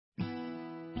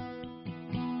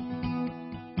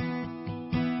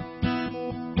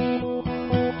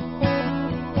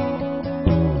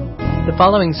The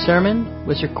following sermon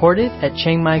was recorded at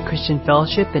Chiangmai Christian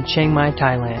Fellowship in Chiangmai,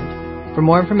 Thailand. For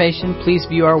more information, please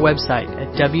view our website at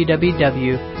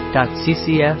www.ccfth.org.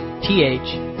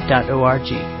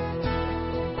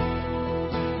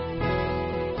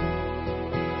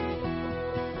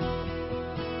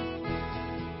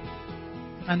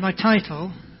 And my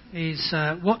title is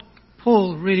What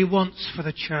Paul Really Wants for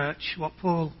the Church. What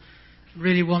Paul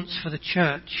really wants for the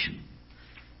church.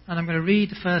 And I'm going to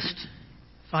read the first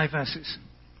 5 verses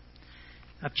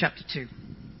of chapter 2,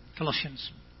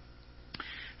 Colossians.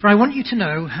 For I want you to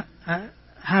know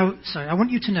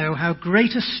how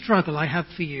great a struggle I have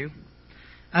for you,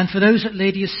 and for those at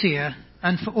Laodicea,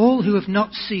 and for all who have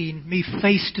not seen me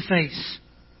face to face,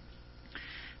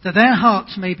 that their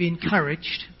hearts may be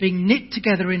encouraged, being knit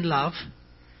together in love,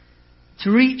 to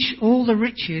reach all the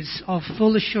riches of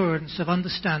full assurance of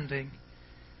understanding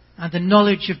and the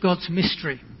knowledge of God's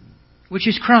mystery, which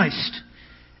is Christ,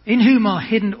 in whom are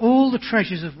hidden all the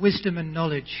treasures of wisdom and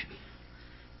knowledge.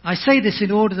 I say this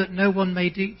in order that no one may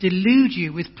delude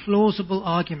you with plausible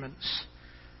arguments.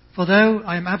 For though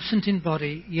I am absent in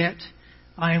body, yet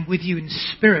I am with you in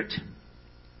spirit,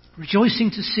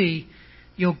 rejoicing to see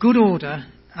your good order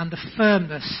and the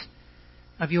firmness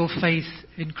of your faith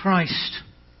in Christ.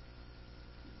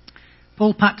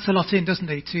 Paul packs a lot in, doesn't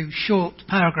he, to short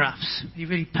paragraphs. He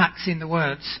really packs in the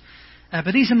words.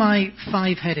 But these are my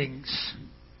 5 headings.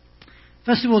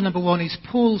 First of all, number 1 is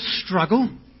Paul's struggle.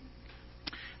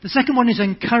 The second one is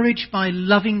encouraged by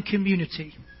loving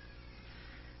community.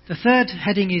 The third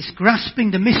heading is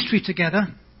grasping the mystery together.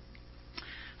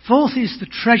 4th is the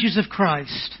treasures of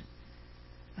Christ.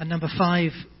 And number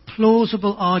 5,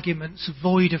 plausible arguments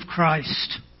void of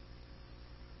Christ.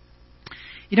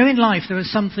 You know, in life there are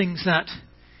some things that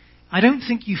I don't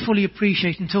think you fully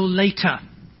appreciate until later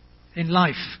in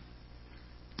life.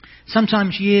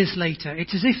 Sometimes years later.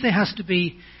 It's as if there has to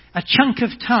be a chunk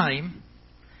of time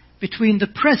between the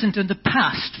present and the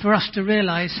past for us to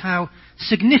realize how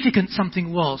significant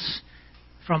something was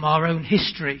from our own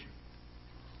history.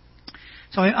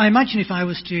 So I imagine if I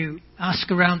was to ask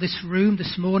around this room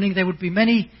this morning, there would be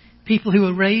many people who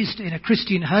were raised in a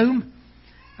Christian home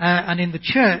and in the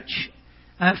church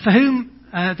for whom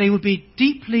they would be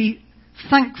deeply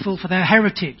thankful for their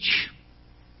heritage.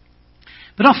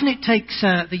 But often it takes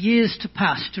the years to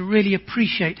pass to really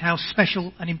appreciate how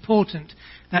special and important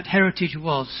that heritage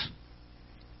was.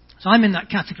 So I'm in that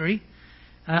category.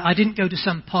 I didn't go to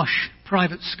some posh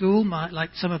private school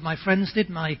like some of my friends did.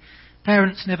 My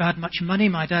parents never had much money.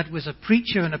 My dad was a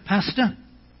preacher and a pastor.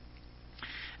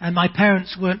 And my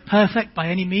parents weren't perfect by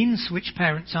any means, which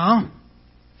parents are.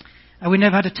 We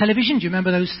never had a television. Do you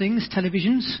remember those things,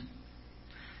 televisions?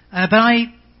 But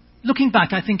looking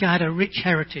back, I think I had a rich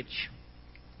heritage.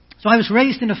 So I was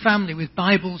raised in a family with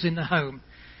Bibles in the home.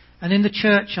 And in the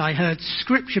church I heard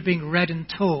scripture being read and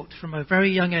taught from a very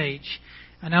young age.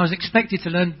 And I was expected to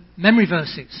learn memory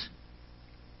verses.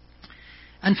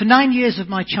 And for 9 years of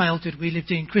my childhood we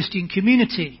lived in Christian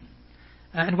community.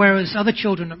 And whereas other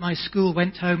children at my school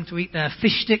went home to eat their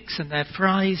fish sticks and their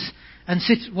fries and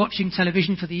sit watching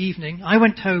television for the evening, I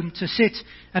went home to sit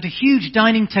at a huge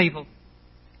dining table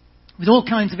with all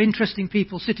kinds of interesting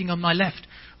people sitting on my left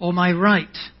or my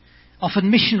right.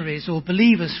 Often missionaries or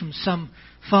believers from some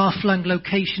far-flung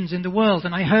locations in the world.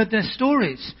 And I heard their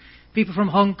stories. People from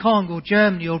Hong Kong or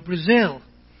Germany or Brazil.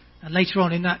 And later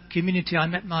on in that community I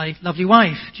met my lovely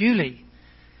wife, Julie.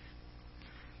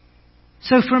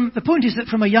 So the point is that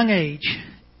from a young age,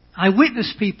 I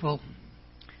witnessed people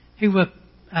who were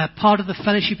part of the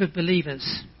fellowship of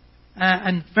believers.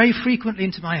 And very frequently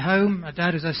into my home. My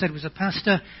dad, as I said, was a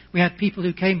pastor. We had people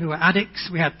who came who were addicts.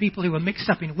 We had people who were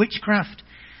mixed up in witchcraft.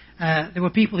 There were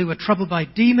people who were troubled by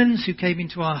demons who came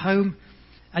into our home.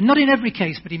 And not in every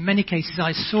case, but in many cases,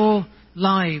 I saw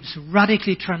lives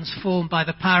radically transformed by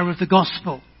the power of the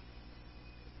gospel.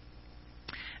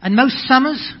 And most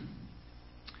summers,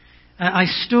 I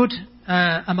stood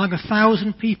among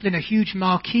 1,000 people in a huge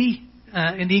marquee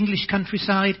in the English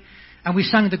countryside, and we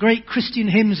sang the great Christian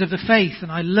hymns of the faith,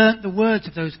 and I learnt the words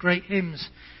of those great hymns.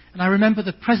 And I remember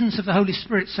the presence of the Holy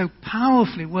Spirit so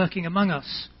powerfully working among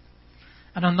us.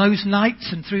 And on those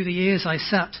nights and through the years I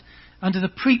sat under the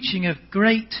preaching of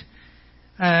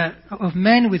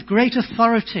men with great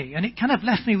authority. And it kind of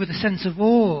left me with a sense of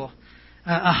awe,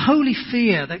 a holy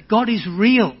fear that God is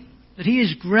real, that He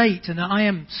is great and that I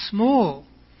am small,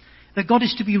 that God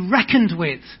is to be reckoned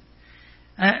with.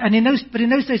 But in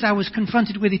those days I was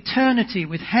confronted with eternity,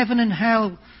 with heaven and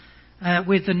hell,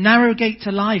 with the narrow gate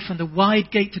to life and the wide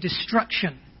gate to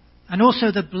destruction. And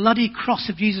also the bloody cross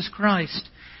of Jesus Christ,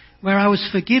 where I was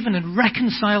forgiven and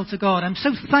reconciled to God. I'm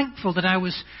so thankful that I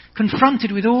was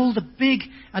confronted with all the big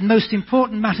and most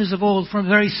important matters of all from a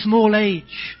very small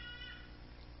age.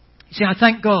 You see, I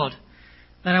thank God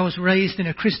that I was raised in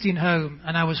a Christian home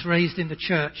and I was raised in the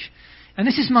church. And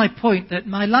this is my point, that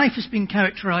my life has been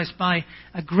characterized by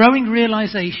a growing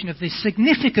realization of the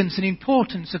significance and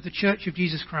importance of the Church of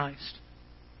Jesus Christ.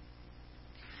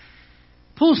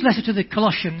 Paul's letter to the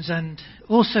Colossians and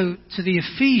also to the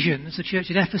Ephesians, the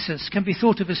church at Ephesus, can be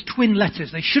thought of as twin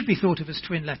letters. They should be thought of as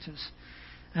twin letters.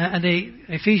 And the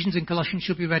Ephesians and Colossians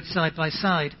should be read side by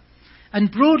side.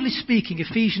 And broadly speaking,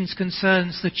 Ephesians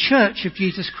concerns the church of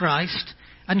Jesus Christ,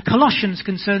 and Colossians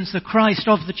concerns the Christ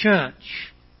of the church.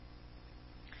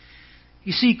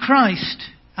 You see, Christ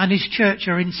and his church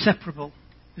are inseparable.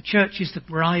 The church is the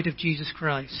bride of Jesus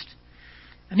Christ.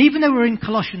 And even though we're in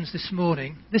Colossians this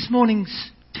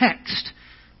morning's text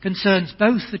concerns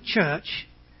both the church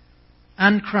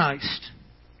and Christ.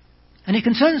 And it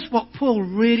concerns what Paul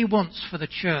really wants for the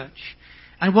church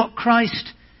and what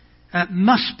Christ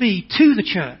must be to the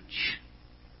church.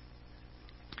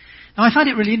 Now, I find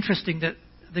it really interesting that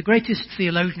the greatest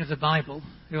theologian of the Bible,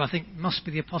 who I think must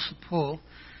be the Apostle Paul,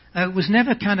 was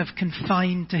never kind of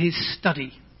confined to his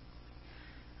study.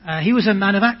 He was a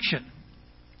man of action.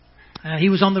 He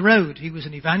was on the road. He was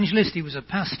an evangelist. He was a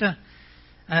pastor.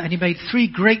 And he made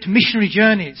 3 great missionary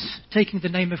journeys, taking the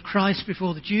name of Christ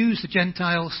before the Jews, the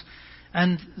Gentiles,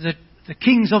 and the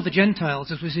kings of the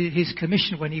Gentiles, as was his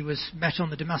commission when he was met on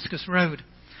the Damascus road.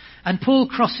 And Paul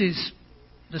crosses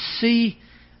the sea,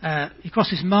 he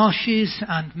crosses marshes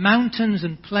and mountains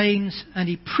and plains, and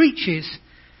he preaches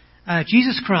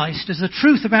Jesus Christ as the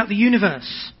truth about the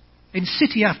universe in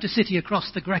city after city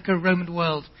across the Greco-Roman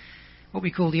world, what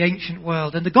we call the ancient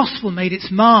world. And the gospel made its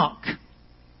mark.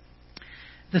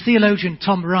 The theologian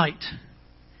Tom Wright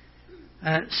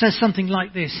says something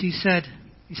like this. He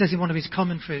says in one of his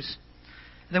commentaries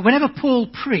that whenever Paul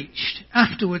preached,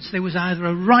 afterwards there was either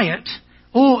a riot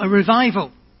or a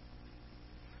revival.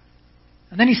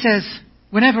 And then he says,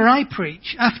 whenever I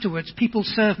preach, afterwards people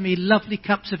serve me lovely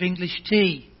cups of English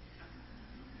tea.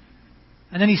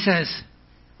 And then he says,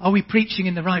 are we preaching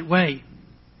in the right way?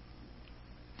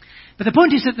 But the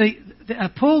point is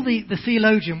that Paul, the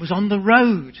theologian, was on the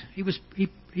road.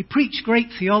 He preached great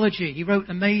theology. He wrote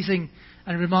amazing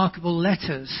and remarkable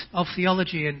letters of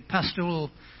theology and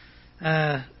pastoral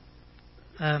care,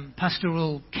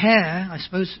 I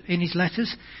suppose, in his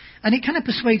letters. And it kind of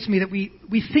persuades me that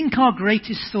we think our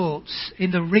greatest thoughts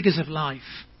in the rigours of life,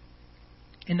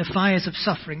 in the fires of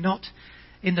suffering, not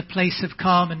in the place of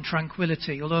calm and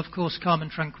tranquility. Although, of course, calm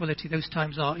and tranquility, those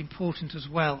times are important as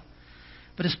well.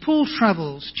 But as Paul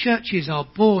travels, churches are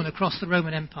born across the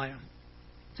Roman Empire.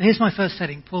 So here's my first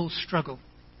heading, Paul's struggle,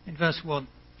 in verse 1.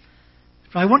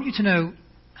 For I want you to know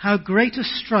how great a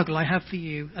struggle I have for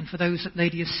you and for those at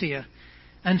Laodicea,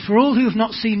 and for all who have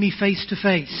not seen me face to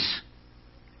face.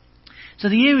 So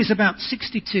the year is about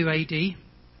 62 AD,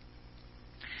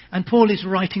 and Paul is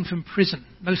writing from prison.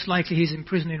 Most likely he's in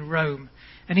prison in Rome.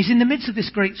 And he's in the midst of this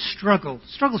great struggle.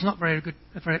 Struggle's not really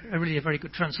a very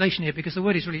good translation here, because the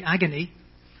word is really agony,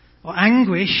 or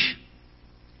anguish,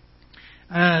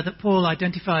 that Paul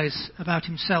identifies about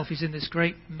himself. He's in this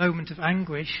great moment of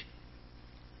anguish.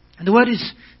 And the word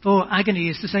for agony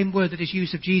is the same word that is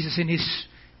used of Jesus in his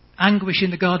anguish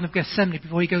in the Garden of Gethsemane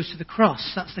before he goes to the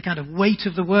cross. That's the kind of weight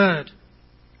of the word.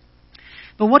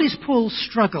 But what is Paul's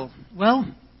struggle? Well,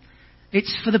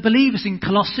 it's for the believers in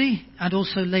Colossae and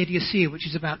also Laodicea, which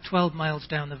is about 12 miles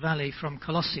down the valley from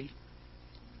Colossae.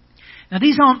 Now,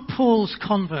 these aren't Paul's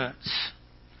converts.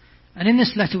 And in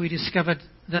this letter we discovered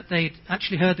that they'd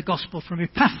actually heard the gospel from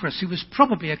Epaphras, who was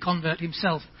probably a convert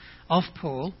himself of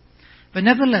Paul. But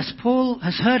nevertheless, Paul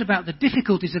has heard about the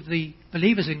difficulties of the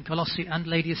believers in Colossae and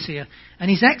Laodicea, and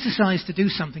he's exercised to do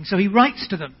something, so he writes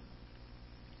to them.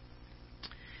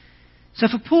 So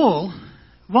for Paul,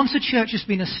 once a church has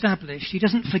been established, he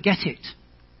doesn't forget it.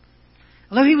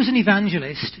 Although he was an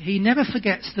evangelist, he never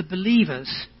forgets the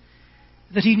believers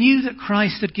that he knew that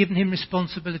Christ had given him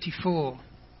responsibility for.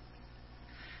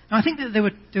 Now, I think that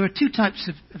there are 2 types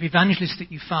of evangelists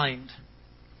that you find.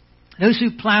 Those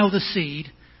who plough the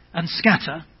seed and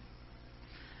scatter,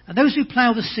 and those who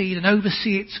plough the seed and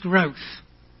oversee its growth.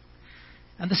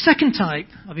 And the second type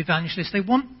of evangelists, they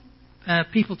want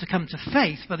people to come to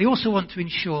faith, but they also want to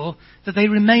ensure that they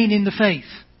remain in the faith.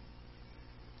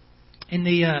 In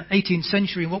the 18th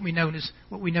century, what we know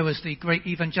as the Great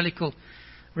Evangelical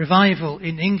Revival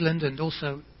in England, and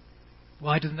also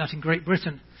wider than that in Great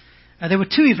Britain, there were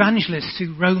 2 evangelists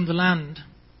who roamed the land,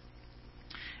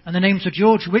 and the names were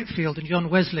George Whitefield and John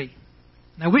Wesley.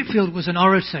 Now, Whitefield was an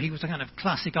orator. He was a kind of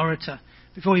classic orator.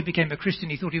 Before he became a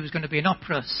Christian, he thought he was going to be an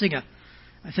opera singer,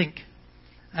 I think.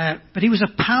 But he was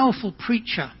a powerful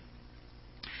preacher.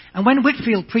 And when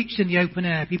Whitefield preached in the open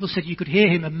air, people said you could hear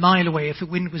him a mile away if the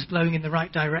wind was blowing in the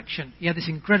right direction. He had this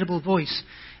incredible voice.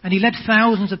 And he led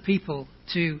thousands of people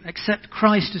to accept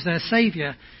Christ as their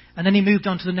Saviour. And then he moved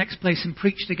on to the next place and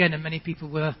preached again, and many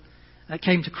people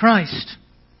came to Christ.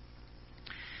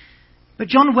 But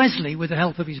John Wesley, with the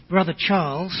help of his brother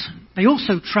Charles, they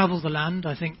also travelled the land.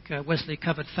 I think Wesley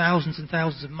covered thousands and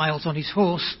thousands of miles on his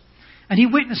horse. And he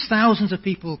witnessed thousands of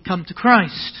people come to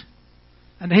Christ.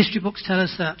 And the history books tell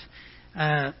us that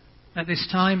at this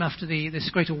time, after this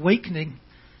great awakening,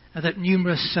 that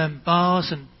numerous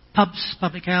bars and pubs,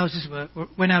 public houses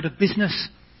went out of business.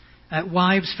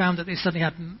 Wives found that they suddenly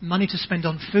had money to spend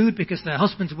on food because their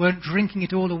husbands weren't drinking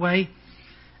it all away.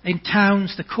 In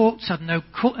towns, the courts had no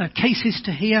cases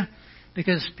to hear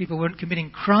because people weren't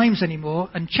committing crimes anymore,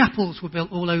 and chapels were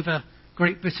built all over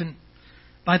Great Britain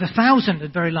by the thousand,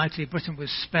 and very likely Britain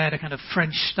was spared a kind of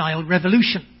French-style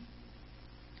revolution.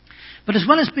 But as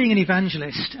well as being an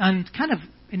evangelist, and kind of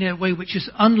in a way which is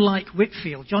unlike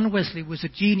Whitefield, John Wesley was a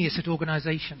genius at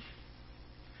organisation.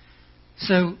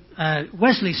 So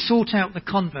Wesley sought out the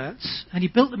converts, and he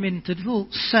built them into little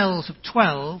cells of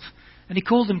 12, and he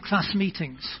called them class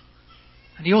meetings.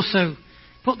 And he also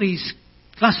put these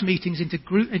class meetings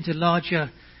into larger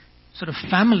sort of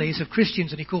families of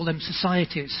Christians, and he called them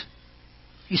societies.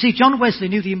 You see, John Wesley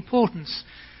knew the importance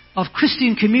of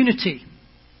Christian community,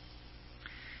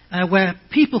 where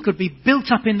people could be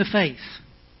built up in the faith.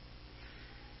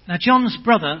 Now, John's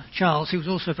brother, Charles, he was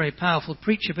also a very powerful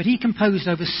preacher, but he composed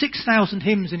over 6,000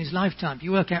 hymns in his lifetime. If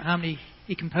you work out how many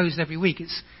he composed every week,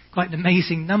 it's quite an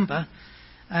amazing number.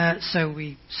 So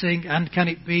we sing, And Can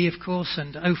It Be, of course,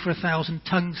 and Oh, for 1,000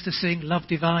 Tongues to Sing, Love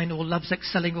Divine, All Love's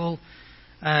Excelling All,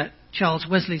 Charles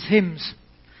Wesley's hymns.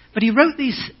 But he wrote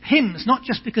these hymns not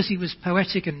just because he was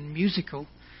poetic and musical,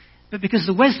 but because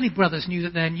the Wesley brothers knew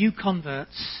that their new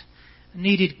converts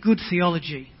needed good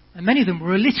theology. And many of them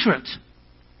were illiterate.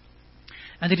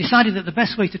 And they decided that the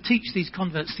best way to teach these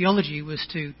converts theology was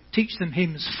to teach them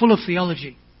hymns full of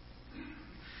theology.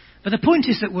 But the point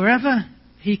is that wherever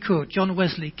he could, John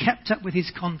Wesley kept up with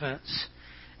his converts,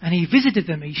 and he visited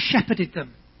them, he shepherded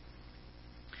them.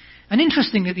 And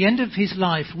interestingly, at the end of his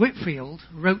life, Whitefield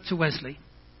wrote to Wesley,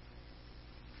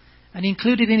 and he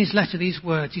included in his letter these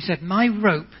words. He said, "My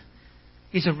rope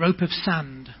is a rope of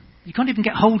sand. You can't even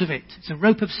get hold of it. It's a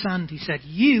rope of sand," he said.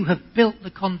 "You have built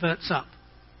the converts up."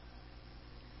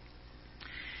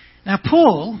 Now,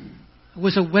 Paul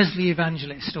was a Wesley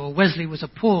evangelist, or Wesley was a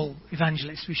Paul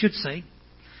evangelist, we should say.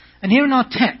 And here in our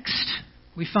text,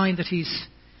 we find that he's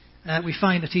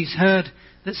heard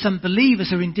that some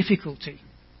believers are in difficulty,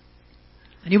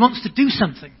 and he wants to do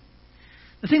something.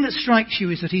 The thing that strikes you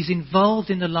is that he's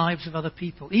involved in the lives of other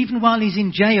people, even while he's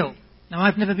in jail. Now,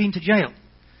 I've never been to jail.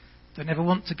 Don't ever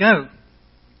want to go.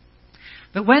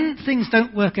 But when things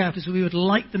don't work out as we would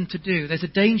like them to do, there's a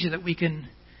danger that we can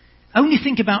only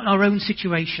think about our own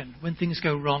situation when things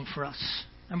go wrong for us.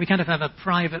 And we kind of have a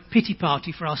private pity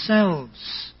party for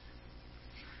ourselves.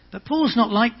 But Paul's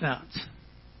not like that.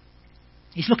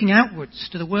 He's looking outwards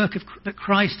to the work that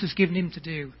Christ has given him to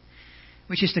do,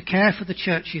 which is to care for the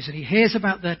churches. And he hears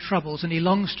about their troubles and he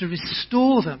longs to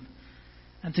restore them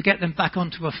and to get them back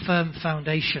onto a firm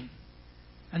foundation.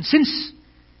 And since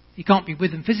he can't be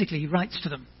with them physically, he writes to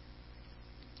them.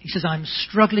 He says, "I'm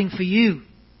struggling for you."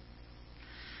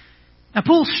 Now,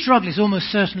 Paul's struggle is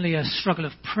almost certainly a struggle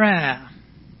of prayer.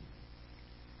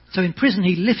 So in prison,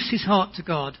 he lifts his heart to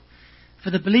God for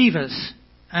the believers.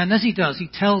 And as he does, he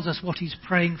tells us what he's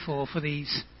praying for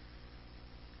these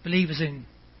believers in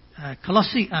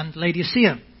Colossae and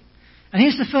Laodicea. And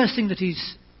here's the first thing that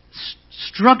he's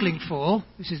struggling for.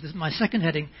 This is my second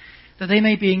heading. That they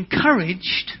may be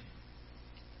encouraged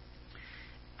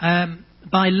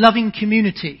by loving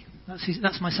community.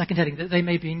 That's my second heading. That they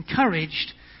may be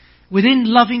encouraged within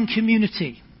loving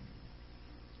community.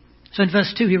 So in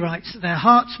verse 2 he writes, that their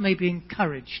hearts may be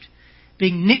encouraged,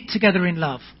 being knit together in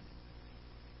love.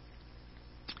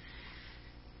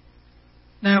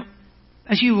 Now,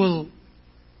 as you will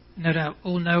no doubt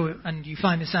all know, and you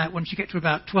find this out once you get to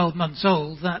about 12 months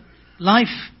old, that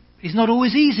life is not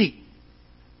always easy.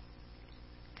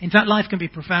 In fact, life can be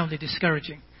profoundly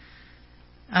discouraging.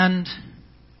 And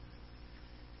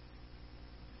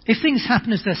if things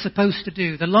happen as they're supposed to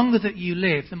do, the longer that you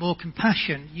live, the more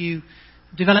compassion you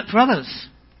develop for others,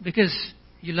 because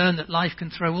you learn that life can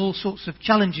throw all sorts of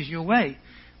challenges your way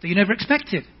that you never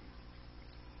expected.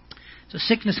 So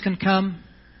sickness can come,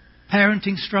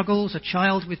 parenting struggles, a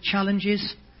child with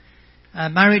challenges,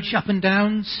 marriage up and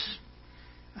downs,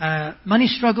 money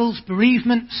struggles,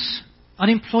 bereavements,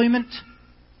 unemployment,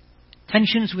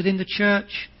 tensions within the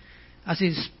church, as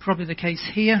is probably the case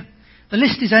here. The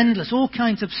list is endless. All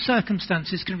kinds of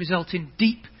circumstances can result in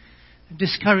deep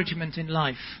discouragement in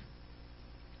life.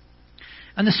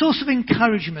 And the source of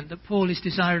encouragement that Paul is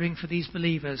desiring for these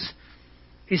believers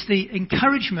is the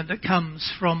encouragement that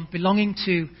comes from belonging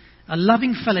to a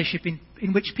loving fellowship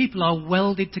in which people are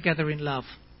welded together in love.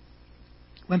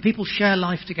 When people share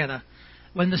life together.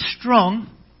 When the strong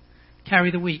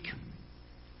carry the weak.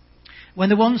 When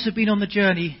the ones who've been on the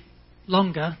journey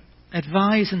longer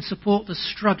advise and support the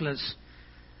strugglers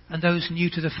and those new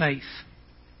to the faith.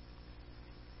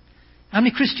 How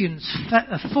many Christians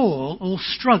fall or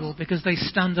struggle because they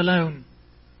stand alone?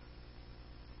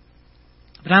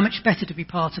 But how much better to be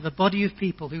part of a body of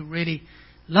people who really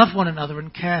love one another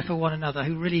and care for one another,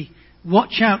 who really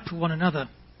watch out for one another.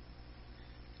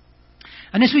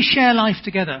 And as we share life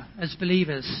together as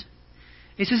believers,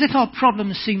 it's as if our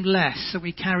problems seem less, so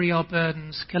we carry our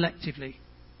burdens collectively.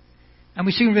 And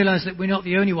we soon realise that we're not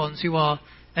the only ones who are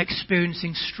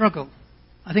experiencing struggle.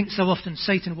 I think so often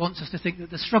Satan wants us to think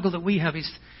that the struggle that we have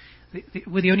is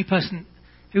we're the only person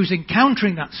who's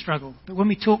encountering that struggle. But when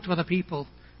we talk to other people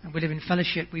and we live in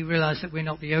fellowship, we realise that we're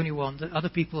not the only one, that other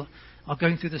people are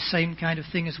going through the same kind of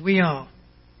thing as we are.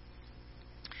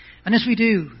 And as we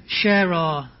do share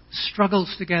our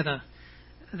struggles together,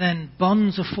 then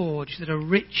bonds are forged that are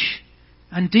rich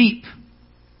and deep.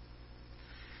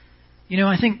 You know,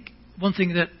 I think one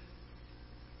thing that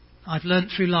I've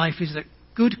learnt through life is that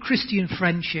good Christian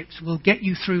friendships will get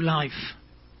you through life.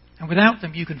 And without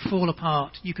them, you can fall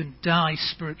apart. You can die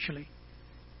spiritually.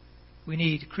 We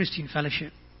need Christian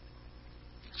fellowship.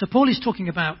 So Paul is talking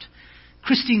about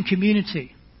Christian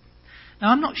community.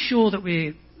 Now, I'm not sure that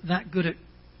we're that good at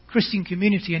Christian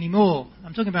community anymore.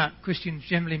 I'm talking about Christians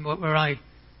generally where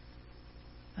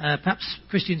perhaps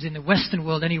Christians in the Western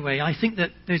world anyway. I think that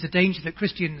there's a danger that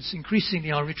Christians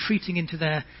increasingly are retreating into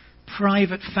their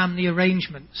private family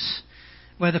arrangements,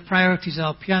 where the priorities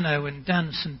are piano and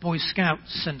dance and Boy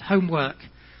Scouts and homework.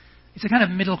 It's a kind of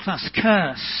middle-class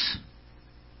curse.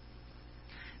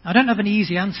 I don't have any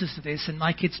easy answers to this, and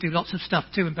my kids do lots of stuff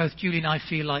too, and both Julie and I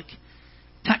feel like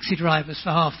taxi drivers for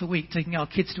half the week, taking our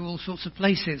kids to all sorts of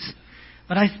places.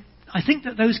 But I think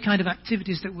that those kind of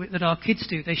activities that our kids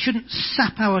do, they shouldn't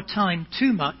sap our time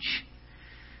too much,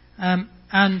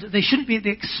 and they shouldn't be at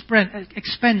the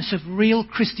expense of real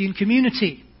Christian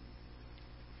community.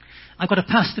 I've got a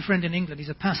pastor friend in England, he's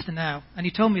a pastor now, and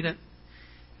he told me that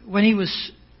when he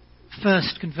was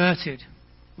first converted,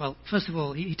 well, first of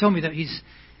all, he told me that his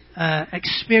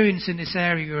experience in this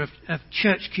area of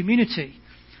church community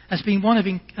has been one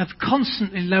of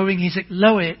constantly lowering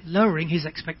his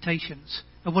expectations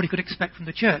of what he could expect from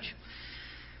the church.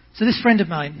 So this friend of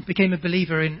mine became a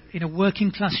believer in a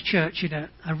working class church in a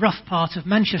rough part of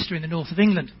Manchester in the north of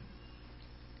England.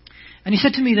 And he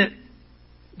said to me that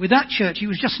with that church, it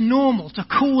was just normal to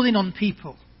call in on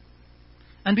people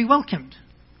and be welcomed.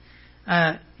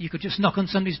 You could just knock on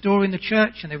somebody's door in the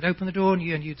church and they would open the door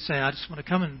and you'd say, I just want to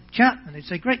come and chat. And they'd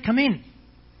say, great, come in.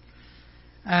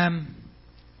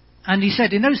 And he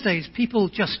said, in those days, people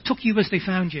just took you as they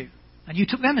found you. And you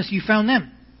took them as you found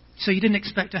them. So you didn't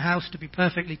expect a house to be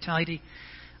perfectly tidy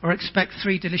or expect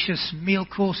 3 delicious meal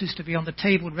courses to be on the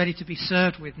table ready to be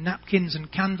served with napkins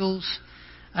and candles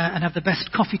and have the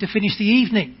best coffee to finish the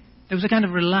evening. There was a kind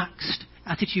of relaxed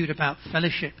attitude about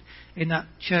fellowship in that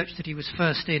church that he was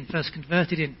first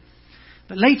converted in.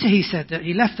 But later he said that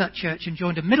he left that church and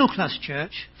joined a middle-class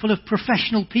church full of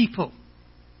professional people.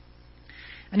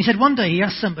 And he said one day he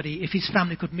asked somebody if his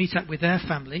family could meet up with their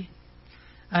family.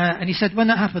 And he said when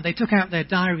that happened, they took out their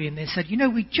diary and they said, you know,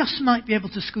 we just might be able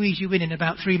to squeeze you in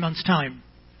about 3 months' time.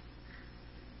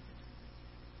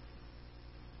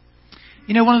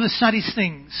 You know, one of the saddest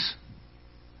things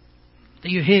that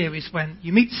you hear is when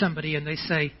you meet somebody and they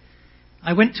say,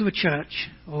 I went to church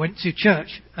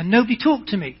and nobody talked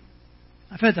to me.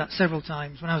 I've heard that several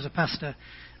times. When I was a pastor,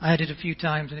 I heard it a few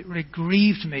times and it really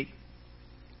grieved me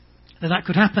that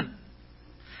could happen.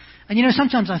 And you know,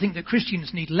 sometimes I think that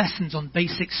Christians need lessons on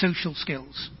basic social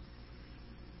skills.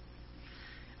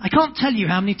 I can't tell you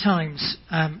how many times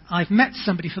I've met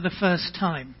somebody for the first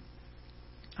time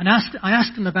and I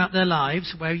asked them about their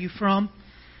lives. Where are you from?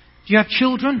 Do you have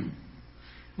children?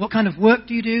 What kind of work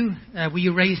do you do? Were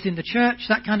you raised in the church?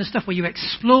 That kind of stuff where you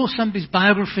explore somebody's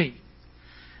biography.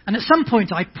 And at some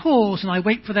point I pause and I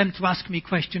wait for them to ask me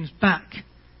questions back.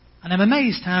 And I'm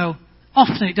amazed how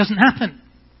often it doesn't happen.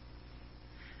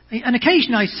 And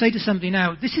occasionally I say to somebody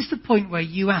now, this is the point where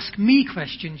you ask me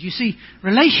questions. You see,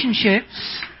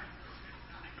 relationships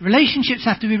Relationships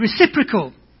have to be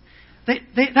reciprocal.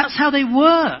 That's how they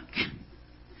work.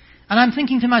 And I'm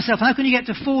thinking to myself, how can you get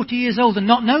to 40 years old and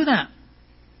not know that?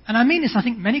 And I mean this, I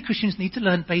think many Christians need to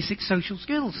learn basic social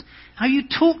skills. How you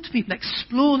talk to people,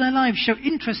 explore their lives, show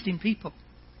interest in people.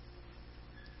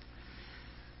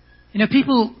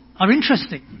 People are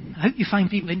interesting. I hope you find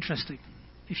people interesting.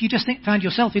 If you just find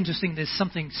yourself interesting, there's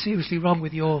something seriously wrong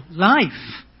with your life.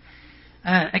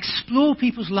 Explore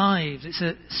people's lives. It's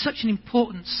such an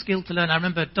important skill to learn. I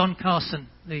remember Don Carson,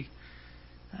 the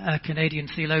Canadian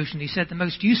theologian, he said the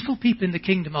most useful people in the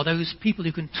kingdom are those people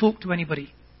who can talk to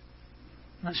anybody.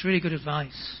 That's really good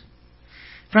advice.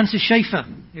 Francis Schaeffer,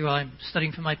 who I'm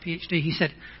studying for my PhD, he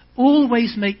said,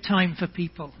 always make time for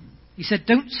people. He said,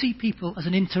 don't see people as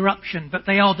an interruption, but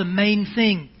they are the main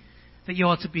thing that you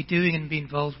are to be doing and be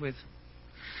involved with.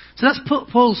 So that's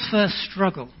Paul's first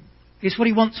struggle. It's what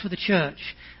he wants for the church,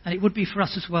 and it would be for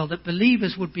us as well, that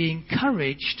believers would be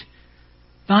encouraged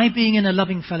by being in a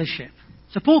loving fellowship.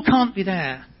 So Paul can't be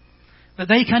there, but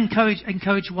they can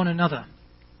encourage one another.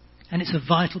 And it's a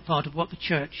vital part of what the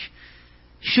church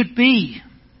should be.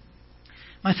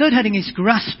 My third heading is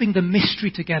grasping the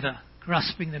mystery together.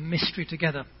 Grasping the mystery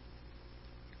together.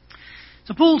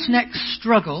 So Paul's next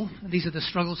struggle, and these are the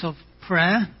struggles of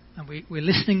prayer, and we're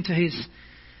listening to his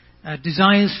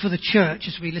desires for the church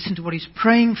as we listen to what he's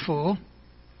praying for.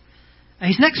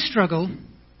 His next struggle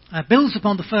builds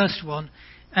upon the first one,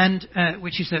 and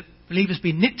which is that believers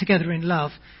be knit together in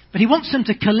love, but he wants them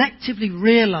to collectively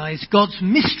realize God's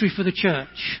mystery for the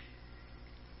church.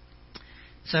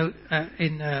 So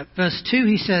in verse 2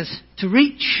 he says, to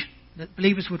reach, that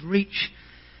believers would reach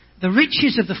the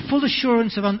riches of the full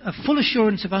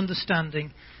assurance of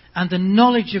understanding and the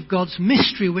knowledge of God's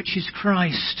mystery, which is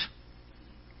Christ.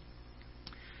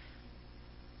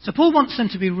 So Paul wants them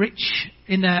to be rich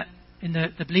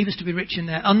the believers to be rich in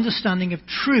their understanding of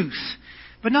truth,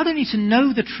 but not only to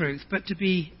know the truth, but to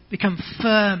become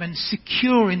firm and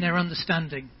secure in their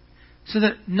understanding, so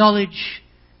that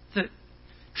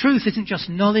truth isn't just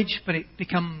knowledge, but it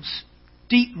becomes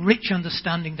deep, rich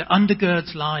understanding that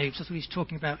undergirds lives. That's what he's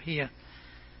talking about here,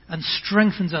 and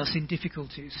strengthens us in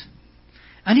difficulties.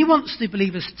 And he wants the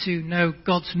believers to know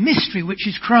God's mystery, which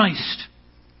is Christ.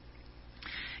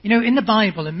 In the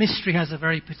Bible, a mystery has a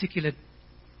very particular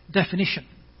definition.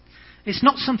 It's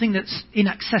not something that's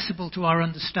inaccessible to our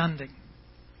understanding.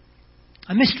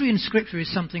 A mystery in Scripture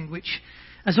is something which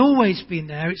has always been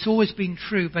there, it's always been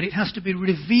true, but it has to be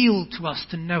revealed to us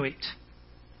to know it.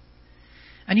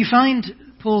 And you find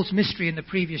Paul's mystery in the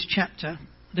previous chapter.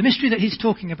 The mystery that he's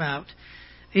talking about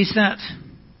is that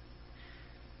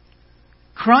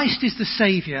Christ is the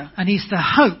Saviour, and he's the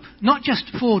hope, not just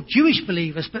for Jewish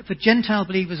believers, but for Gentile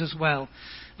believers as well.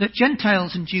 That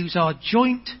Gentiles and Jews are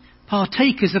joint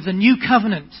partakers of the new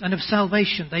covenant and of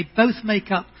salvation. They both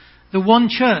make up the one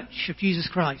church of Jesus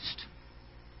Christ.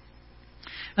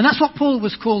 And that's what Paul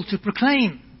was called to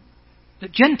proclaim,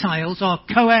 that Gentiles are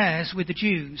co-heirs with the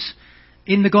Jews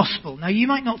in the gospel. Now, you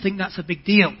might not think that's a big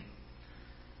deal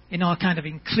in our kind of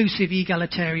inclusive,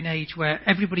 egalitarian age where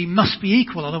everybody must be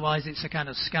equal, otherwise it's a kind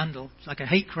of scandal. It's like a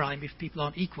hate crime if people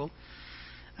aren't equal.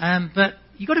 But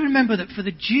you've got to remember that for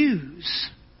the Jews,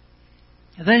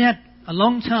 they had a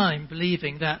long time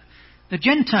believing that the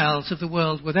Gentiles of the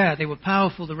world were there. They were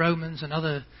powerful, the Romans and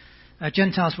other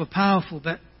Gentiles were powerful,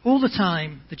 but all the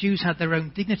time the Jews had their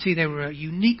own dignity. They were a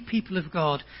unique people of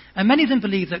God. And many of them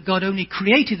believed that God only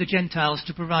created the Gentiles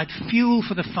to provide fuel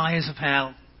for the fires of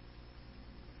hell.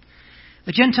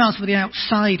 The Gentiles were the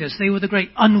outsiders. They were the great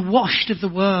unwashed of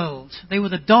the world. They were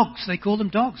the dogs. They called them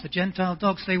dogs, the Gentile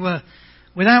dogs. They were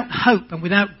without hope and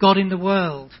without God in the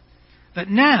world. But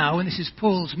now, and this is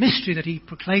Paul's mystery that he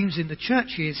proclaims in the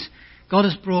churches, God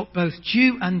has brought both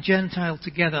Jew and Gentile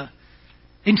together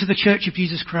into the church of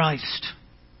Jesus Christ.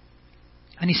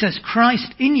 And he says,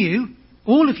 Christ in you,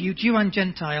 all of you, Jew and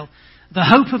Gentile, the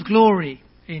hope of glory,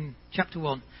 in chapter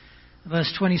 1,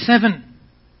 verse 27.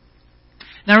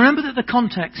 Now remember that the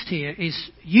context here is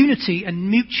unity and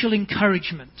mutual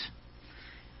encouragement.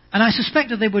 And I suspect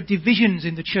that there were divisions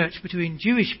in the church between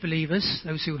Jewish believers,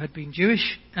 those who had been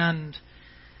Jewish, and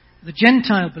the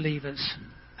Gentile believers.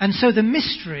 And so the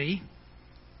mystery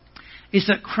is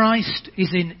that Christ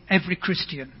is in every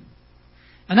Christian.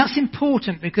 And that's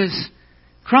important because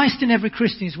Christ in every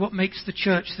Christian is what makes the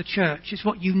church the church. It's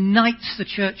what unites the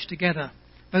church together,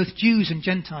 both Jews and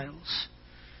Gentiles.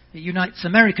 It unites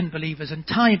American believers and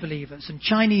Thai believers and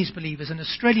Chinese believers and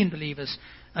Australian believers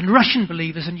and Russian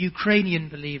believers and Ukrainian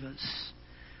believers.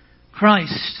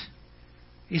 Christ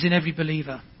is in every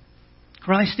believer.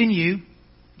 Christ in you,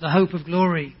 the hope of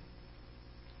glory.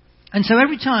 And so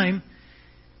every time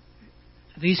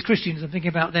these Christians, I'm thinking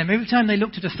about them, every time they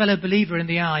looked at a fellow believer in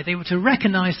the eye, they were to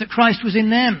recognize that Christ was in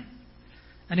them.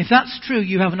 And if that's true,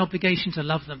 you have an obligation to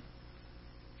love them.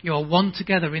 You are one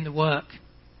together in the work.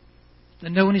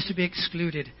 That no one is to be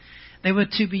excluded. They were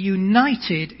to be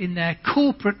united in their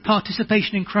corporate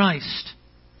participation in Christ.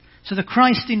 So the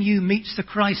Christ in you meets the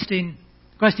Christ in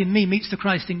me meets the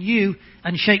Christ in you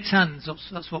and shakes hands.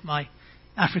 That's what my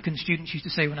African students used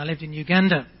to say when I lived in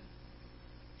Uganda.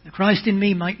 The Christ in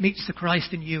me meets the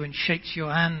Christ in you and shakes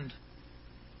your hand.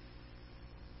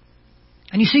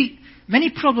 And you see,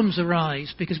 many problems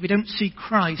arise because we don't see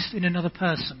Christ in another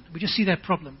person. We just see their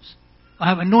problems, or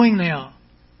how annoying they are.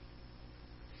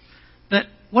 But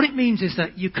what it means is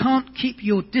that you can't keep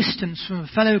your distance from a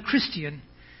fellow Christian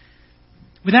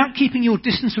without keeping your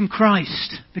distance from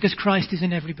Christ, because Christ is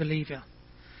in every believer.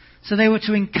 So they were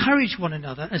to encourage one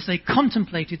another as they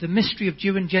contemplated the mystery of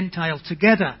Jew and Gentile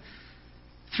together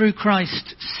through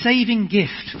Christ's saving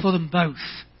gift for them both,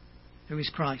 who is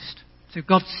Christ. So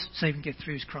God's saving gift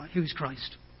who is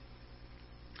Christ.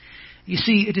 You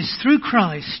see, it is through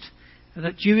Christ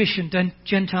that Jewish and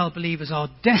Gentile believers are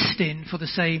destined for the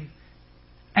same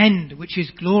end, which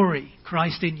is glory.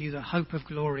 Christ in you, the hope of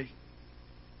glory.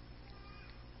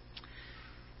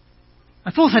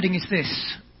 My fourth heading is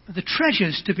this: the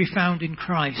treasures to be found in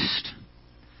Christ.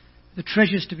 The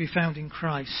treasures to be found in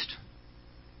Christ.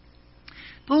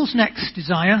 Paul's next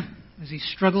desire, as he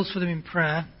struggles for them in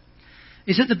prayer,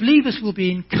 is that the believers will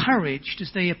be encouraged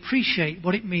as they appreciate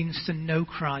what it means to know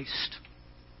Christ.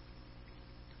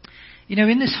 You know,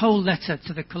 in this whole letter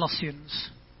to the Colossians,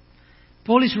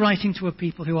 Paul is writing to a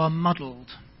people who are muddled.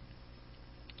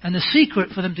 And the secret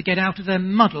for them to get out of their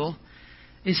muddle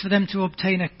is for them to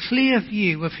obtain a clear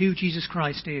view of who Jesus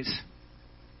Christ is.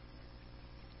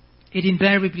 It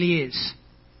invariably is.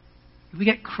 If we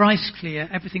get Christ clear,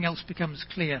 everything else becomes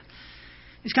clear.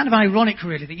 It's kind of ironic,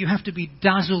 really, that you have to be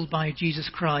dazzled by Jesus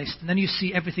Christ, and then you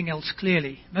see everything else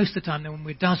clearly. Most of the time, then, when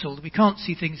we're dazzled, we can't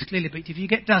see things clearly, but if you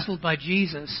get dazzled by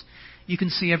Jesus, you can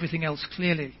see everything else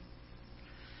clearly.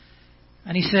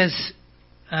 And he says,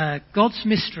 God's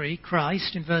mystery,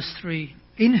 Christ, in verse 3,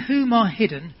 in whom are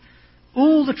hidden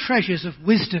all the treasures of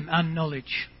wisdom and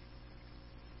knowledge.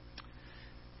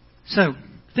 So,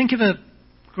 think of a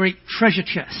great treasure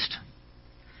chest.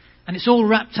 And it's all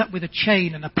wrapped up with a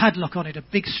chain and a padlock on it, a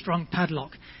big strong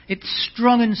padlock. It's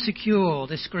strong and secure,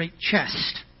 this great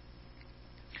chest.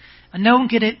 And no one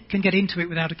can get into it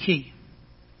without a key.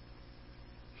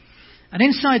 And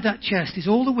inside that chest is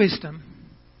all the wisdom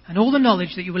and all the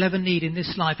knowledge that you will ever need in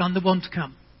this life and the one to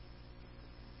come.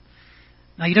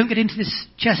 Now, you don't get into this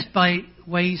chest by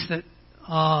ways that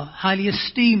are highly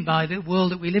esteemed by the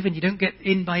world that we live in. You don't get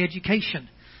in by education.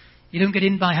 You don't get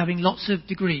in by having lots of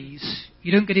degrees.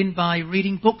 You don't get in by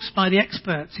reading books by the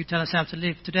experts who tell us how to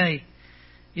live today.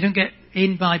 You don't get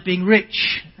in by being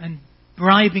rich and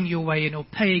bribing your way in or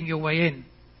paying your way in.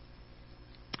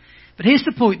 But here's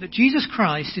the point, that Jesus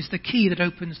Christ is the key that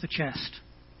opens the chest.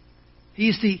 He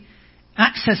is the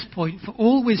access point for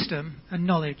all wisdom and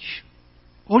knowledge.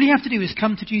 All you have to do is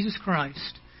come to Jesus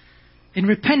Christ in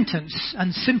repentance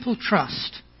and simple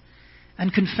trust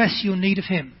and confess your need of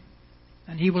Him.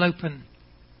 And He will open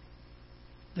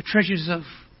the treasures of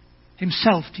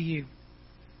Himself to you.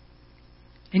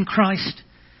 In Christ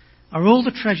are all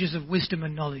the treasures of wisdom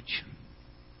and knowledge.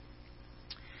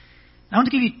 I want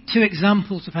to give you two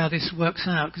examples of how this works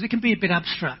out, because it can be a bit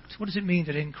abstract. What does it mean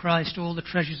that in Christ all the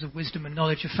treasures of wisdom and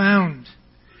knowledge are found?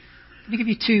 Let me give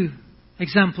you two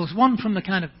examples. One from the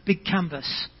kind of big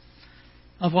canvas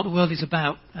of what the world is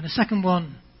about, and a second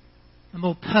one, a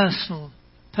more personal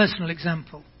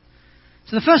example.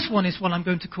 So the first one is what I'm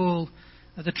going to call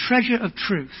the treasure of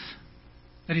truth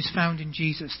that is found in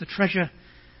Jesus. The treasure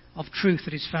of truth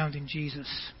that is found in Jesus.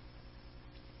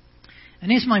 And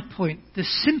here's my point. The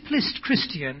simplest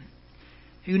Christian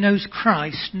who knows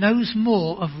Christ knows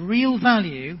more of real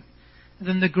value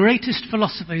than the greatest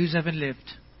philosopher who's ever lived.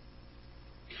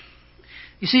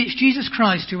 You see, it's Jesus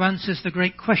Christ who answers the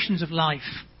great questions of life.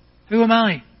 Who am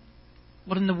I?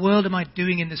 What in the world am I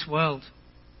doing in this world?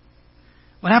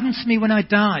 What happens to me when I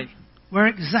die? Where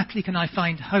exactly can I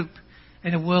find hope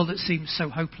in a world that seems so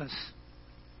hopeless?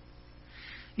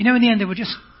 You know, in the end, there were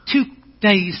just 2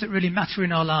 days that really matter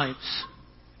in our lives.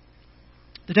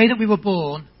 The day that we were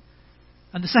born,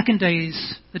 and the second day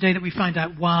is the day that we find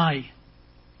out why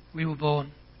we were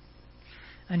born.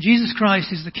 And Jesus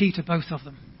Christ is the key to both of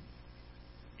them.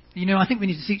 You know, I think we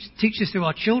need to teach this to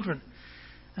our children,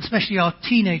 especially our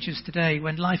teenagers today,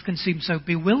 when life can seem so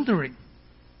bewildering.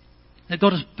 That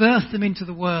God has birthed them into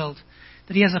the world,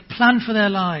 that He has a plan for their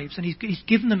lives, and He's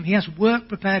given them, He has work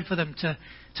prepared for them to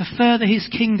further His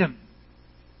kingdom.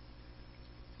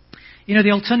 You know,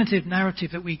 the alternative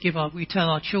narrative that we tell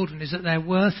our children is that their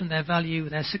worth and their value,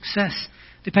 their success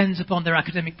depends upon their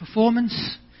academic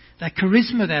performance, their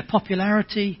charisma, their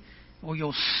popularity, or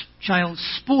your child's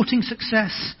sporting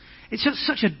success. It's just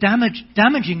such a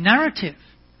damaging narrative.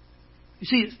 You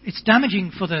see, it's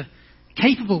damaging for the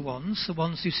capable ones, the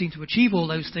ones who seem to achieve all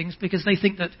those things, because they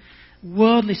think that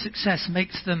worldly success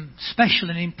makes them special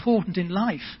and important in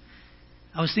life.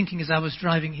 I was thinking as I was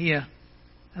driving here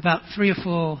about 3 or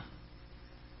 4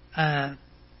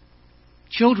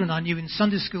 children I knew in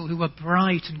Sunday school who were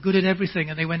bright and good at everything,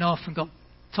 and they went off and got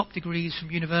top degrees from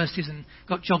universities and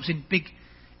got jobs in big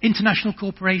international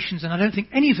corporations, and I don't think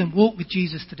any of them walk with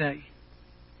Jesus today.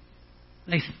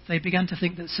 They began to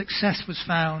think that success was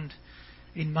found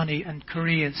in money and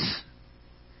careers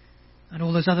and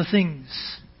all those other things.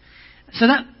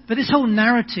 But this whole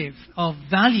narrative of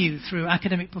value through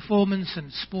academic performance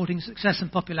and sporting success and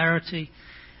popularity,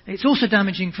 it's also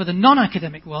damaging for the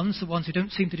non-academic ones, the ones who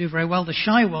don't seem to do very well, the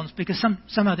shy ones, because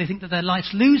somehow they think that they're life's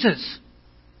losers.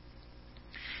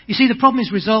 You see, the problem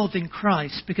is resolved in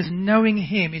Christ, because knowing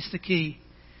Him is the key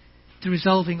to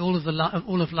resolving all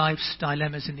of life's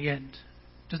dilemmas in the end.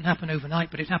 It doesn't happen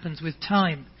overnight, but it happens with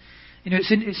time. You know,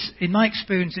 in my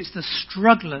experience, it's the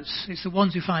strugglers, it's the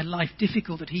ones who find life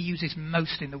difficult that He uses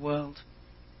most in the world.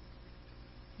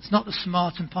 It's not the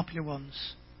smart and popular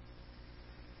ones.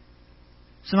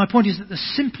 So my point is that the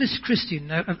simplest Christian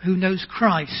who knows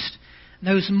Christ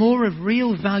knows more of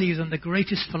real value than the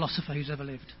greatest philosopher who's ever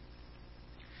lived.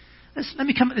 Let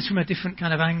me come at this from a different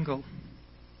kind of angle.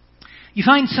 You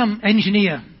find some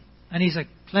engineer, and he's a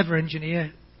clever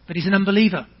engineer, but he's an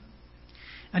unbeliever.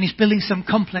 And he's building some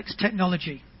complex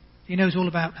technology. He knows all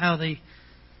about how the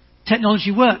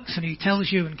technology works, and he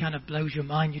tells you and kind of blows your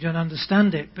mind. You don't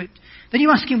understand it. But then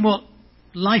you ask him what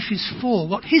life is for,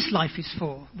 what his life is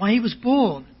for, why he was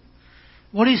born,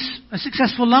 what is a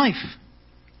successful life.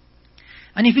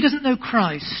 And if he doesn't know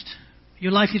Christ,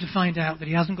 you're likely to find out that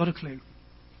he hasn't got a clue.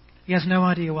 He has no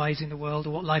idea why he's in the world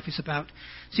or what life is about.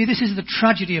 See, this is the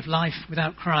tragedy of life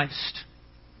without Christ.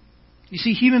 You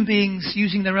see, human beings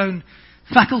using their own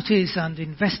faculties and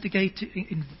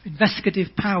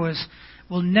investigative powers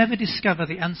will never discover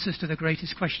the answers to the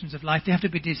greatest questions of life. They have to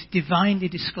be divinely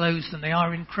disclosed, and they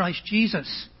are in Christ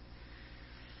Jesus.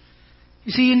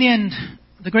 You see, in the end,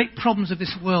 the great problems of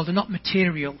this world are not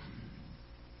material.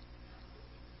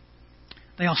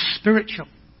 They are spiritual.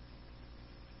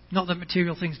 Not that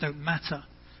material things don't matter.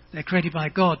 They're created by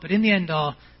God. But in the end,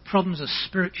 our problems are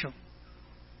spiritual.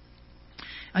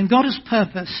 And God has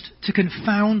purposed to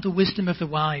confound the wisdom of the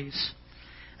wise.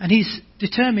 And He's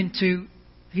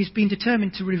been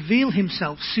determined to reveal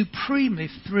Himself supremely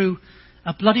through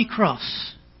a bloody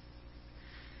cross.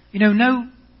 You know, no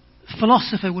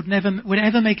philosopher would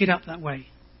ever make it up that way.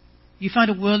 You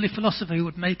find a worldly philosopher who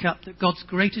would make up that God's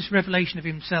greatest revelation of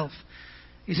Himself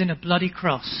is in a bloody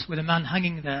cross with a man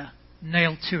hanging there,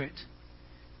 nailed to it.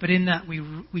 But in that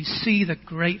we see the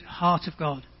great heart of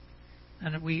God,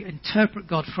 and we interpret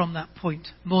God from that point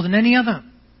more than any other.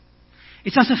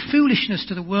 It's utter foolishness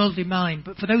to the worldly mind,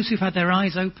 but for those who've had their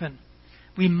eyes open,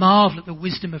 we marvel at the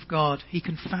wisdom of God. He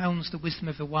confounds the wisdom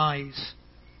of the wise.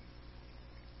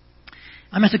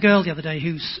 I met a girl the other day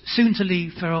who's soon to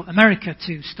leave for America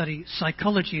to study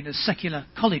psychology in a secular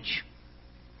college.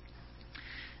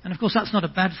 And of course that's not a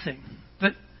bad thing,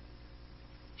 but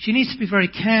she needs to be very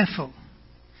careful.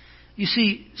 You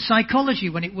see, psychology,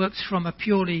 when it works from a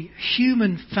purely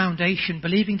human foundation,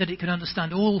 believing that it can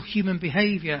understand all human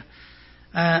behaviour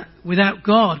without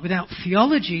God, without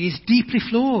theology, is deeply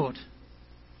flawed.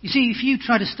 You see, if you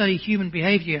try to study human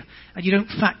behaviour and you don't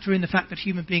factor in the fact that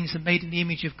human beings are made in the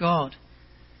image of God,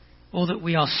 or that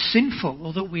we are sinful,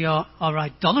 or that we are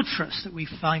idolatrous, that we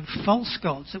find false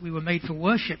gods, that we were made for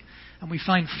worship, and we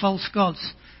find false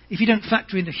gods, if you don't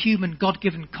factor in the human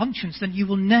God-given conscience, then you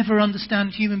will never understand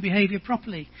human behaviour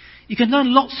properly. You can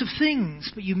learn lots of things,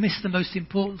 but you miss the most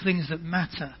important things that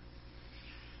matter.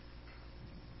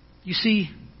 You see,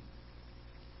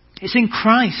 it's in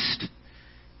Christ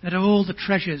that are all the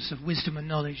treasures of wisdom and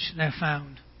knowledge they're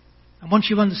found. And once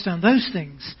you understand those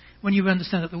things, when you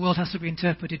understand that the world has to be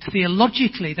interpreted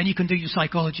theologically, then you can do your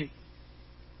psychology.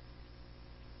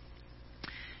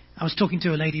 I was talking to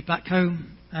a lady back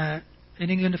home in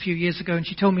England a few years ago, and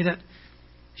she told me that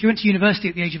she went to university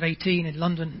at the age of 18 in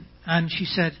London, and she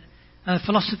said a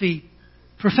philosophy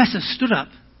professor stood up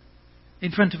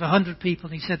in front of 100 people,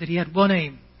 and he said that he had one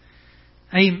aim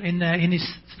in his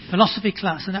philosophy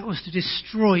class, and that was to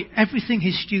destroy everything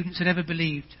his students had ever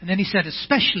believed. And then he said,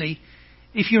 especially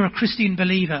if you're a Christian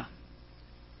believer.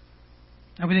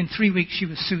 And within 3 weeks she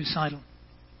was suicidal.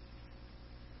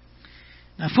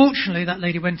 Now, fortunately, that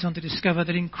lady went on to discover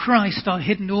that in Christ are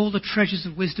hidden all the treasures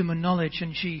of wisdom and knowledge,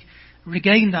 and she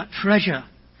regained that treasure,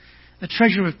 the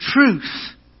treasure of truth,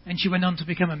 and she went on to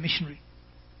become a missionary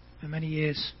for many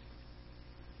years.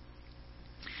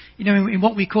 You know, in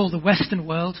what we call the Western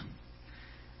world,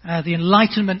 the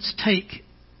Enlightenment's take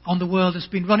on the world has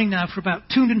been running now for about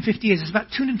 250 years. It's about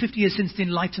 250 years since the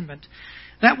Enlightenment.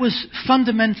 That was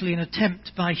fundamentally an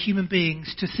attempt by human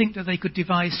beings to think that they could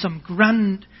devise some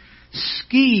grand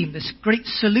scheme, this great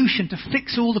solution to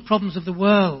fix all the problems of the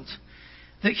world.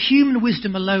 That human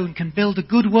wisdom alone can build a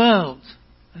good world.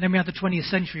 And then we had the 20th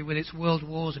century with its world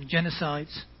wars and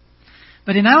genocides.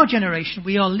 But in our generation,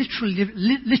 we are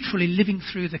literally living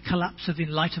through the collapse of the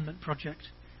Enlightenment project.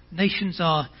 Nations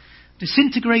are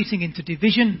disintegrating into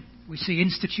division. We see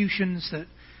institutions that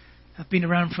have been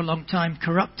around for a long time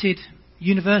corrupted,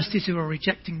 universities who are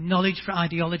rejecting knowledge for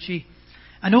ideology,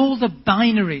 and all the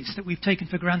binaries that we've taken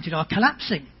for granted are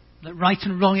collapsing. That right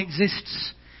and wrong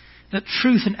exists, that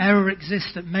truth and error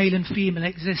exist, that male and female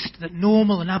exist, that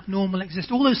normal and abnormal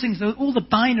exist. All those things, all the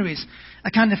binaries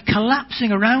are kind of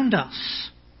collapsing around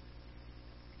us.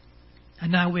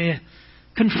 And now we're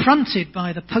confronted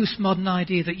by the postmodern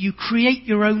idea that you create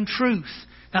your own truth.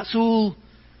 That's all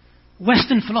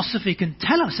Western philosophy can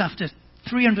tell us after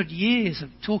 300 years of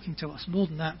talking to us. More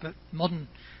than that, but modern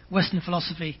Western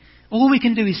philosophy, all we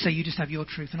can do is say, you just have your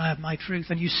truth and I have my truth,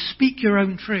 and you speak your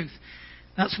own truth.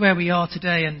 That's where we are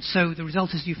today, and so the result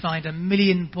is you find a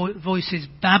million voices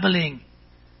babbling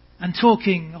and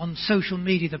talking on social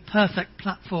media, the perfect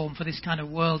platform for this kind of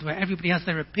world where everybody has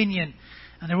their opinion,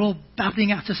 and they're all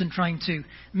babbling at us and trying to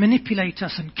manipulate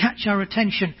us and catch our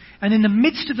attention. And in the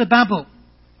midst of the babble,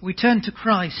 we turn to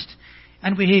Christ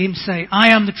and we hear him say, I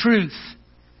am the truth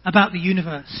about the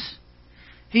universe.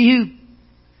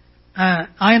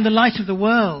 I am the light of the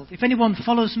world. If anyone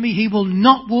follows me, he will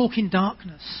not walk in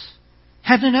darkness.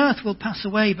 Heaven and earth will pass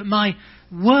away, but my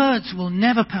words will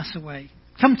never pass away.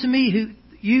 Come to me,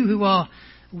 you who are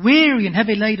weary and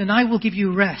heavy laden, I will give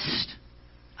you rest.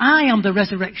 I am the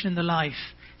resurrection and the life.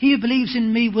 He who believes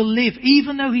in me will live,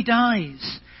 even though he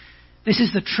dies. This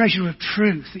is the treasure of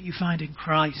truth that you find in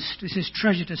Christ. This is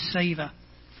treasure to savour.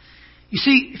 You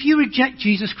see, if you reject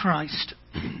Jesus Christ,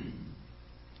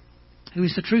 who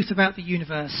is the truth about the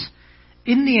universe,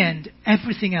 in the end,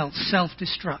 everything else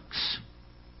self-destructs.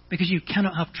 Because you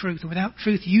cannot have truth. And without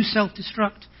truth, you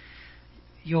self-destruct.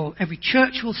 Every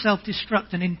church will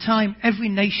self-destruct. And in time, every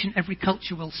nation, every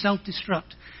culture will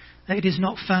self-destruct. That it is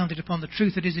not founded upon the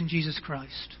truth that is in Jesus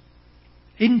Christ.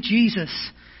 In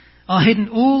Jesus are hidden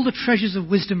all the treasures of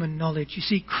wisdom and knowledge. You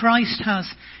see, Christ has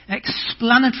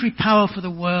explanatory power for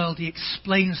the world. He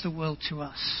explains the world to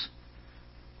us.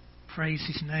 Praise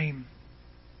his name.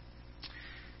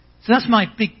 So that's my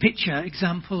big picture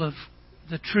example of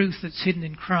the truth that's hidden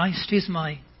in Christ. Here's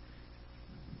my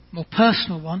more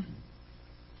personal one.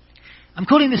 I'm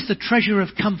calling this the treasure of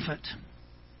comfort.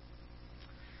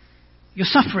 You're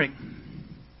suffering.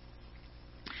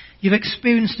 You've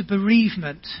experienced a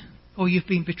bereavement, or you've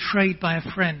been betrayed by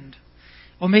a friend,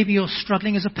 or maybe you're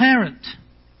struggling as a parent.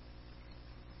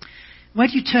 Where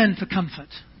do you turn for comfort?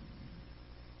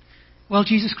 Well,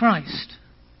 Jesus Christ.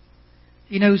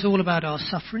 He knows all about our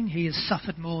suffering. He has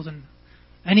suffered more than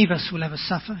any of us will ever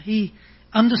suffer. He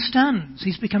understands.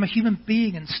 He's become a human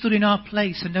being and stood in our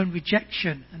place and known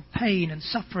rejection and pain and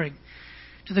suffering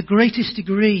to the greatest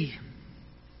degree.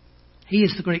 He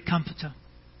is the great comforter.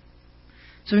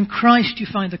 So in Christ you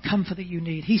find the comfort that you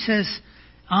need. He says,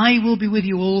 I will be with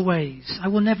you always. I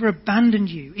will never abandon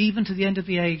you, even to the end of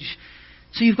the age.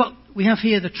 So we have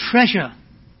here the treasure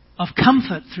of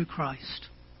comfort through Christ.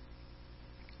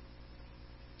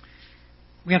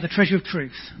 We have the treasure of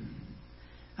truth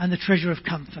and the treasure of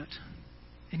comfort.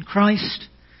 In Christ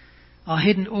are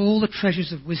hidden all the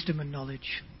treasures of wisdom and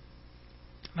knowledge.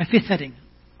 My fifth heading,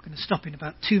 I'm going to stop in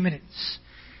about 2 minutes,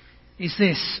 is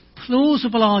this: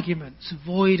 plausible arguments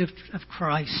void of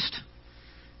Christ.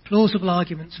 Plausible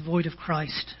arguments void of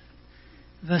Christ.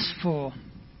 Verse 4.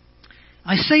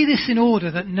 I say this in order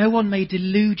that no one may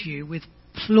delude you with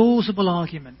plausible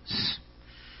arguments.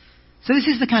 So this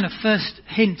is the kind of first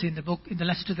hint in the book, in the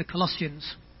letter to the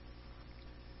Colossians,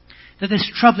 that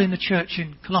there's trouble in the church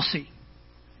in Colossae.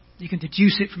 You can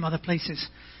deduce it from other places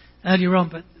earlier on,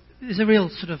 but there's a real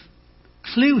sort of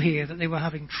clue here that they were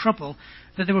having trouble,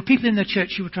 that there were people in the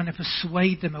church who were trying to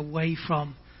persuade them away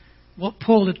from what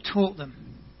Paul had taught them.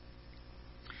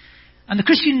 And the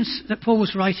Christians that Paul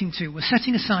was writing to were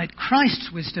setting aside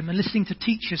Christ's wisdom and listening to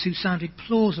teachers who sounded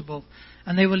plausible,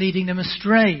 and they were leading them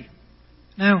astray.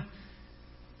 Now,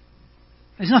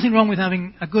 there's nothing wrong with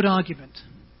having a good argument,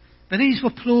 but these were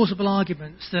plausible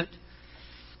arguments that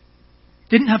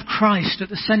didn't have Christ at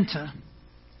the centre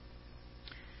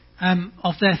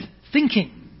of their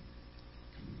thinking.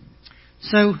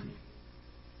 So,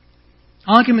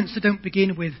 arguments that don't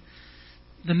begin with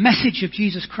the message of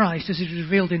Jesus Christ as it is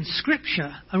revealed in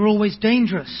Scripture are always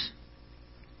dangerous.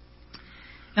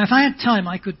 Now, if I had time,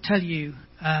 I could tell you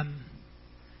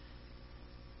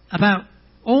about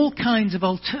all kinds of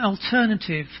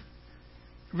alternative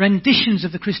renditions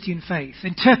of the Christian faith,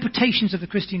 interpretations of the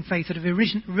Christian faith that have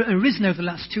arisen over the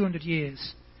last 200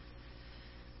 years.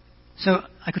 So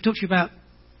I could talk to you about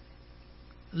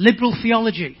liberal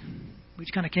theology,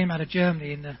 which kind of came out of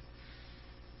Germany in the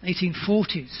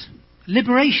 1840s.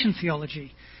 Liberation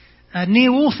theology,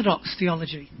 neo-orthodox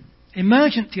theology,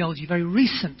 emergent theology, very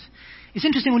recent. It's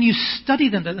interesting when you study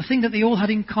them that the thing that they all had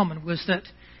in common was that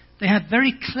they had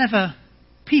very clever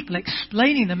people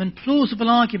explaining them and plausible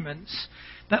arguments,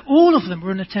 but all of them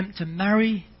were an attempt to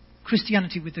marry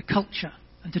Christianity with the culture.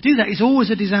 And to do that is always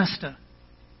a disaster.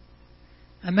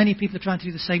 And many people are trying to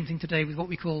do the same thing today with what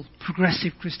we call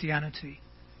progressive Christianity.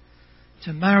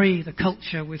 To marry the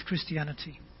culture with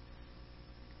Christianity.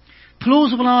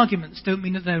 Plausible arguments don't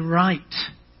mean that they're right.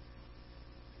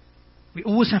 We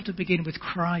always have to begin with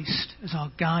Christ as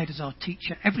our guide, as our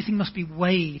teacher. Everything must be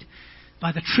weighed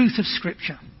by the truth of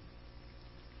Scripture.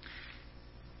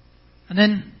 And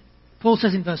then Paul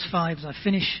says in verse 5 as I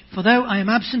finish, "For though I am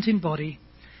absent in body,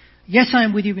 yet I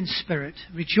am with you in spirit,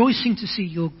 rejoicing to see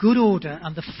your good order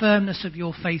and the firmness of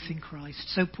your faith in Christ."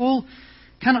 So Paul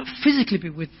cannot physically be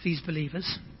with these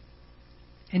believers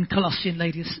in Colossian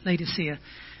Laodicea,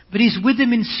 but he's with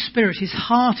them in spirit. His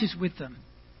heart is with them.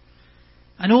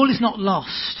 And all is not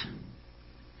lost.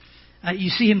 You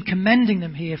see him commending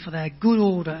them here for their good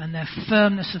order and their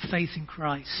firmness of faith in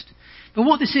Christ. But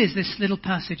what this little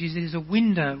passage is, it is a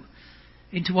window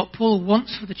into what Paul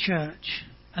wants for the church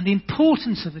and the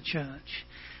importance of the church.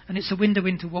 And it's a window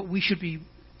into what we should be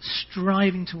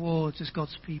striving towards as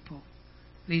God's people.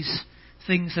 These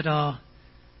things that are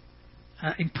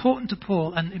important to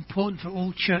Paul and important for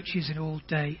all churches in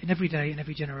every day, in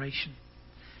every generation.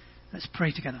 Let's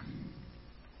pray together.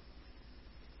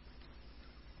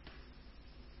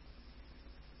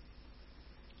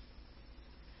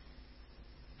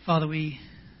 Father, we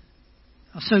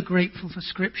are so grateful for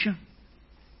Scripture.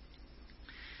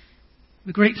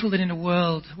 We're grateful that in a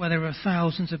world where there are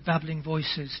thousands of babbling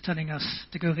voices telling us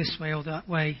to go this way or that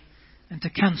way and to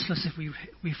cancel us if we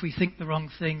think the wrong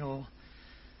thing or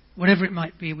whatever it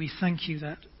might be, we thank you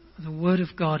that the Word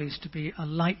of God is to be a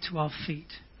light to our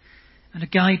feet and a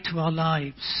guide to our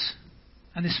lives.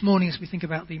 And this morning, as we think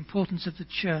about the importance of the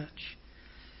church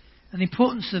and the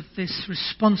importance of this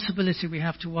responsibility we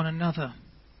have to one another,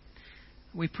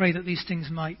 we pray that these things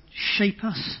might shape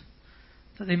us,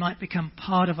 that they might become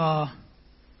part of our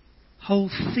whole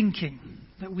thinking,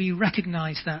 that we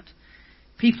recognize that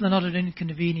people are not an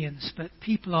inconvenience, but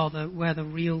people are where the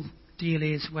real deal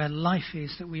is, where life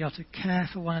is, that we are to care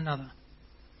for one another,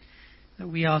 that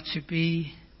we are to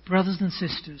be brothers and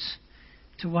sisters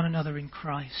to one another in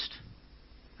Christ.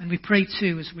 And we pray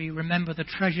too, as we remember the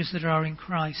treasures that are in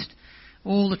Christ,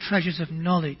 all the treasures of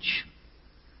knowledge,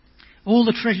 all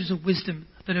the treasures of wisdom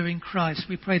that are in Christ,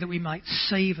 we pray that we might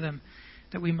save them,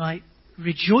 that we might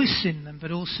rejoice in them,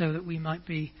 but also that we might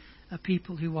be a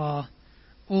people who are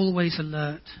always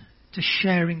alert to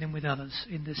sharing them with others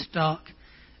in this dark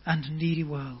and needy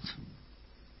world.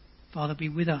 Father, be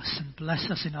with us and bless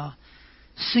us in our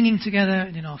singing together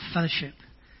and in our fellowship.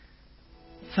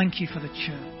 Thank you for the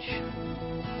church.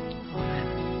 Amen.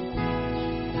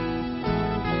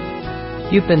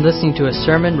 You've been listening to a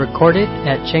sermon recorded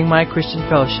at Chiangmai Christian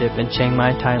Fellowship in Chiang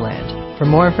Mai, Thailand. For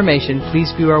more information,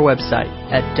 please view our website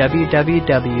at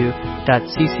www.ccfth.org.